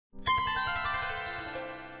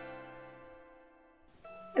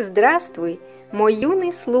Здравствуй, мой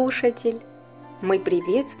юный слушатель! Мы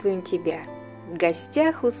приветствуем тебя в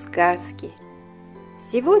гостях у сказки.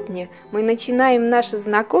 Сегодня мы начинаем наше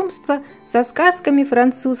знакомство со сказками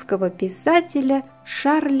французского писателя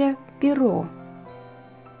Шарля Перро.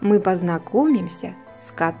 Мы познакомимся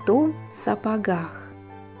с котом в сапогах.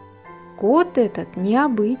 Кот этот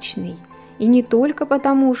необычный, и не только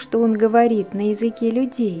потому, что он говорит на языке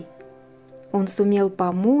людей. Он сумел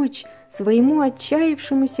помочь своему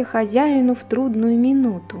отчаявшемуся хозяину в трудную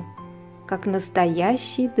минуту, как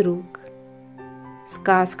настоящий друг.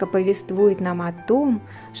 Сказка повествует нам о том,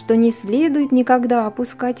 что не следует никогда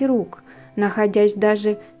опускать рук, находясь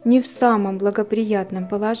даже не в самом благоприятном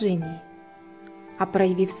положении, а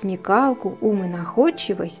проявив смекалку, ум и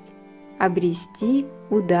находчивость, обрести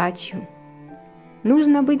удачу.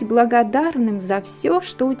 Нужно быть благодарным за все,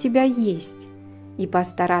 что у тебя есть, и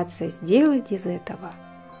постараться сделать из этого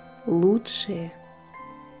лучшее.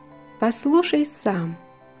 Послушай сам,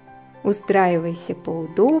 устраивайся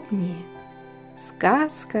поудобнее,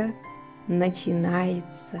 сказка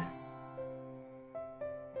начинается.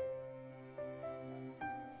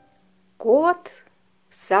 Кот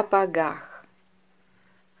в сапогах.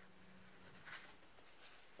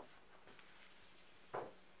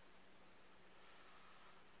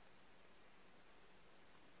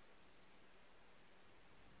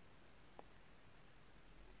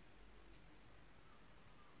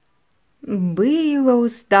 Было у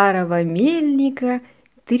старого мельника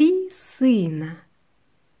 3 сына.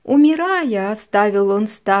 Умирая, оставил он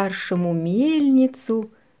старшему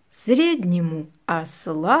мельницу, среднему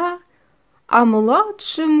осла, а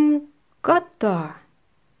младшему кота.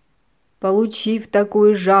 Получив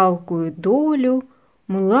такую жалкую долю,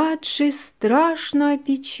 младший страшно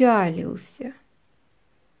опечалился.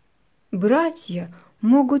 Братья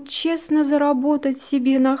могут честно заработать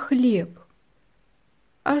себе на хлеб.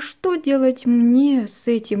 «А что делать мне с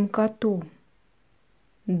этим котом?»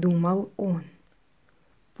 — думал он.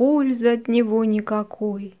 «Пользы от него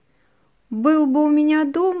никакой. Был бы у меня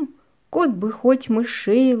дом, кот бы хоть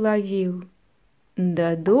мышей ловил.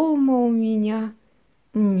 Да дома у меня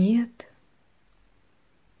нет».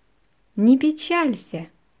 «Не печалься,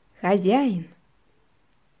 хозяин»,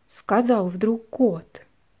 — сказал вдруг кот.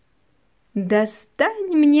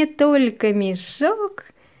 «Достань мне только мешок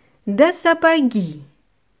да сапоги,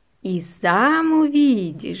 и сам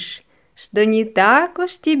увидишь, что не так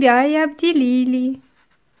уж тебя и обделили».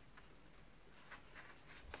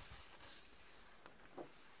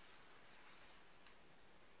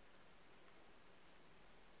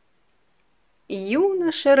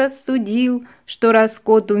 Юноша рассудил, что раз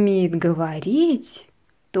кот умеет говорить,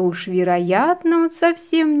 то уж, вероятно, он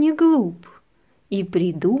совсем не глуп и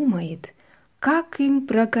придумает, как им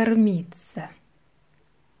прокормиться.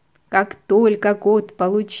 Как только кот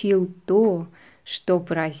получил то, что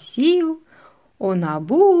просил, он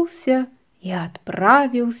обулся и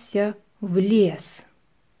отправился в лес.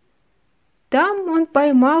 Там он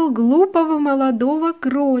поймал глупого молодого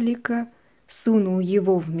кролика, сунул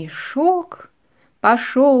его в мешок,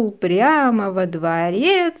 пошел прямо во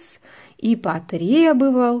дворец и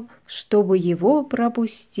потребовал, чтобы его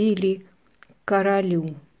пропустили к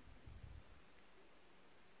королю.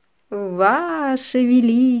 «Ваше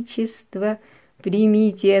Величество,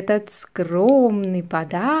 примите этот скромный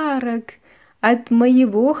подарок от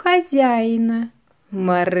моего хозяина,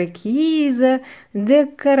 маркиза де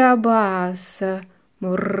Карабаса.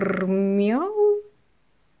 Мяу!»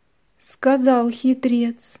 — сказал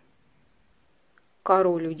хитрец.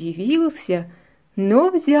 Король удивился,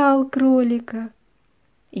 но взял кролика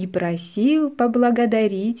и просил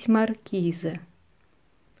поблагодарить маркиза.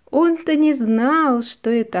 Он-то не знал, что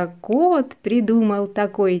это кот придумал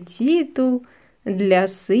такой титул для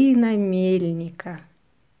сына мельника.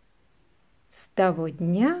 С того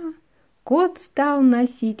дня кот стал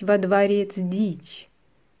носить во дворец дичь,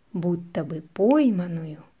 будто бы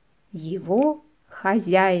пойманную его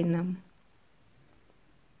хозяином.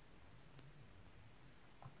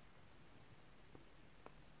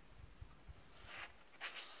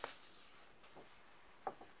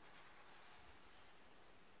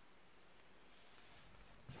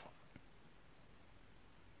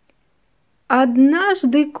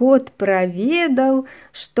 Однажды кот проведал,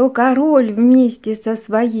 что король вместе со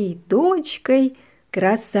своей дочкой,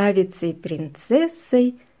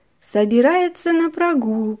 красавицей-принцессой, собирается на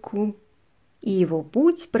прогулку, и его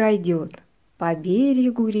путь пройдет по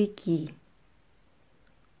берегу реки.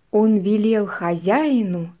 Он велел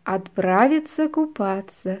хозяину отправиться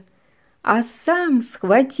купаться, а сам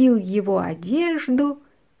схватил его одежду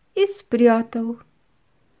и спрятал.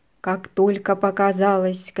 Как только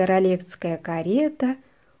показалась королевская карета,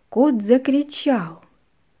 Кот закричал: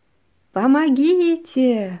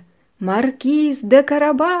 «Помогите! Маркиз де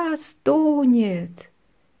Карабас тонет!»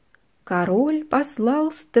 Король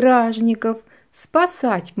послал стражников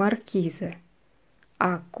спасать маркиза,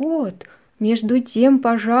 а кот между тем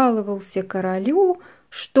пожаловался королю,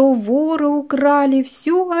 что воры украли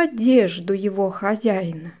всю одежду его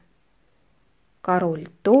хозяина. Король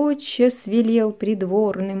тотчас велел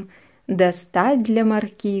придворным достать для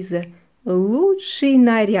маркиза лучший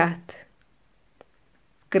наряд.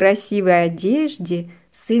 В красивой одежде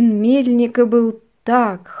сын мельника был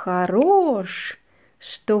так хорош,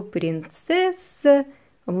 что принцесса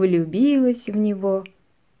влюбилась в него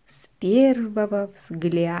с первого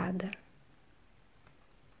взгляда.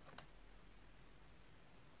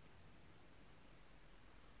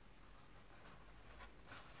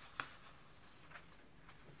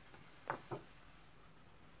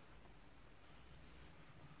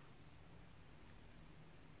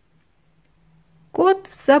 Кот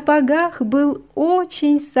в сапогах был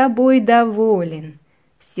очень собой доволен.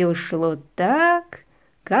 Все шло так,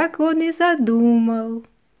 как он и задумал.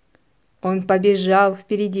 Он побежал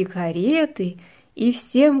впереди кареты и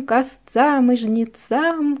всем косцам и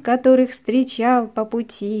жнецам, которых встречал по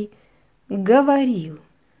пути, говорил: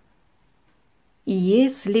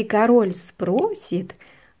 «Если король спросит,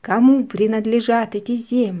 кому принадлежат эти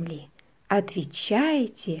земли,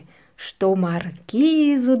 отвечайте, что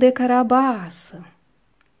маркизу де Карабасу».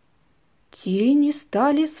 Те не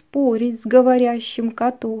стали спорить с говорящим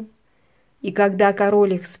котом, и когда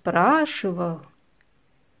король их спрашивал: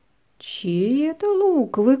 «Чей это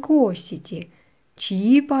лук вы косите,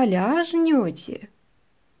 чьи поля жнете?»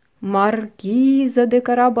 «Маркиза де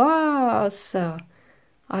Карабаса»,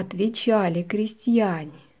 — отвечали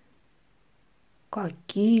крестьяне.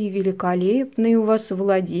 «Какие великолепные у вас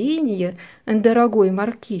владения, дорогой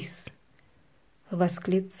маркиз!» —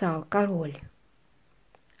 восклицал король.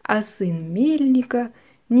 А сын мельника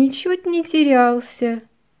ничуть не терялся.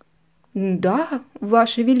 «Да,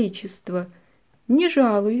 ваше величество, не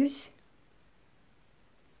жалуюсь».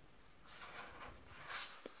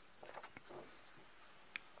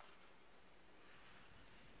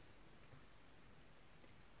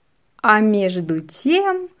 А между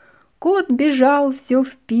тем кот бежал все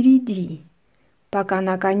впереди, пока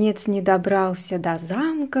наконец не добрался до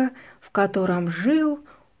замка, в котором жил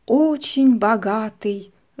очень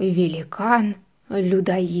богатый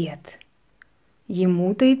великан-людоед.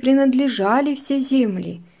 Ему-то и принадлежали все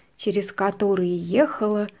земли, через которые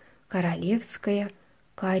ехала королевская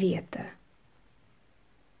карета.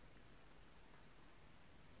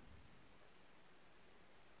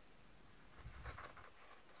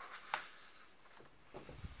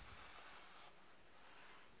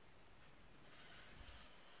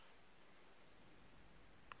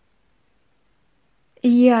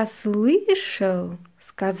 «Я слышал, —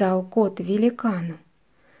 сказал кот великану,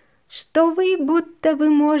 — что вы будто вы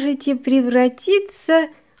можете превратиться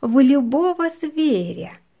в любого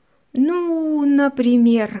зверя, ну,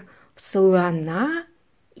 например, в слона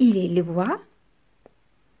или льва».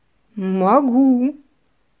 «Могу!»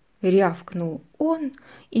 — рявкнул он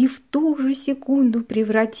и в ту же секунду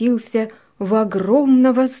превратился в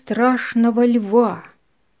огромного страшного льва.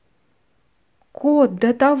 Кот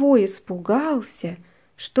до того испугался,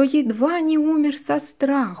 что едва не умер со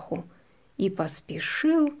страху, и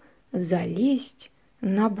поспешил залезть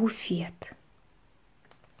на буфет.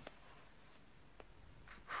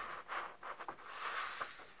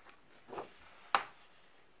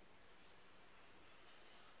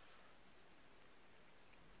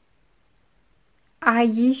 «А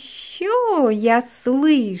еще я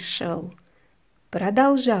слышал, —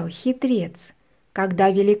 продолжал хитрец,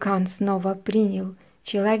 когда великан снова принял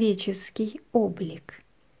человеческий облик, —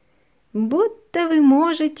 будто вы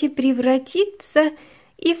можете превратиться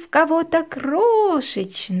и в кого-то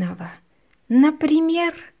крошечного,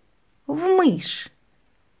 например, в мышь.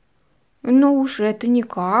 Но уж это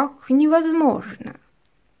никак невозможно».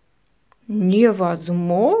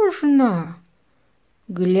 «Невозможно?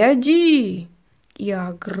 Гляди!» И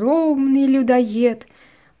огромный людоед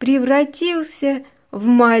превратился в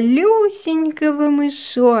малюсенького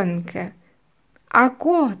мышонка, а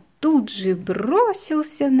кот тут же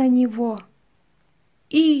бросился на него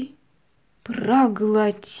и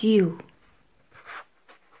проглотил.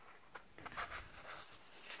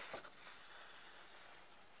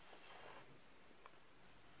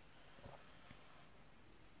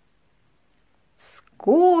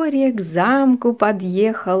 Вскоре к замку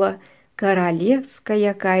подъехала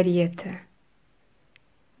королевская карета.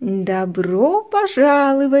 «Добро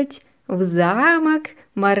пожаловать в замок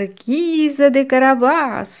маркиза де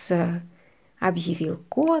Карабаса!» объявил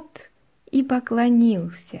кот и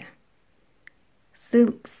поклонился.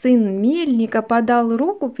 Сын мельника подал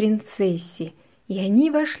руку принцессе, и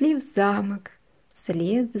они вошли в замок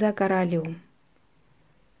вслед за королем.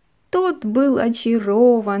 Тот был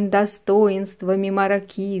очарован достоинствами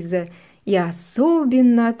маркиза и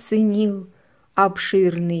особенно оценил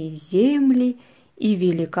обширные земли и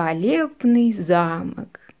великолепный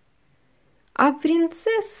замок. А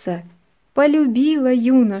принцесса полюбила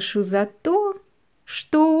юношу за то,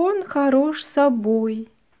 что он хорош собой.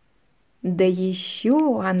 Да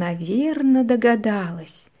еще она верно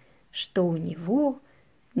догадалась, что у него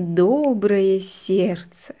доброе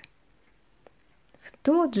сердце. В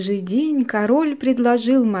тот же день король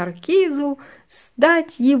предложил маркизу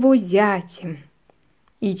стать его зятем,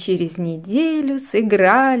 и через неделю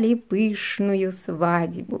сыграли пышную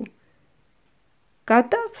свадьбу.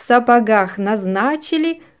 Кота в сапогах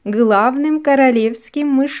назначили главным королевским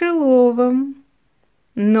мышеловом,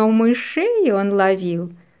 но мышей он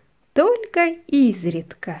ловил только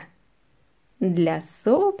изредка для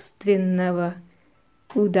собственного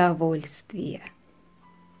удовольствия.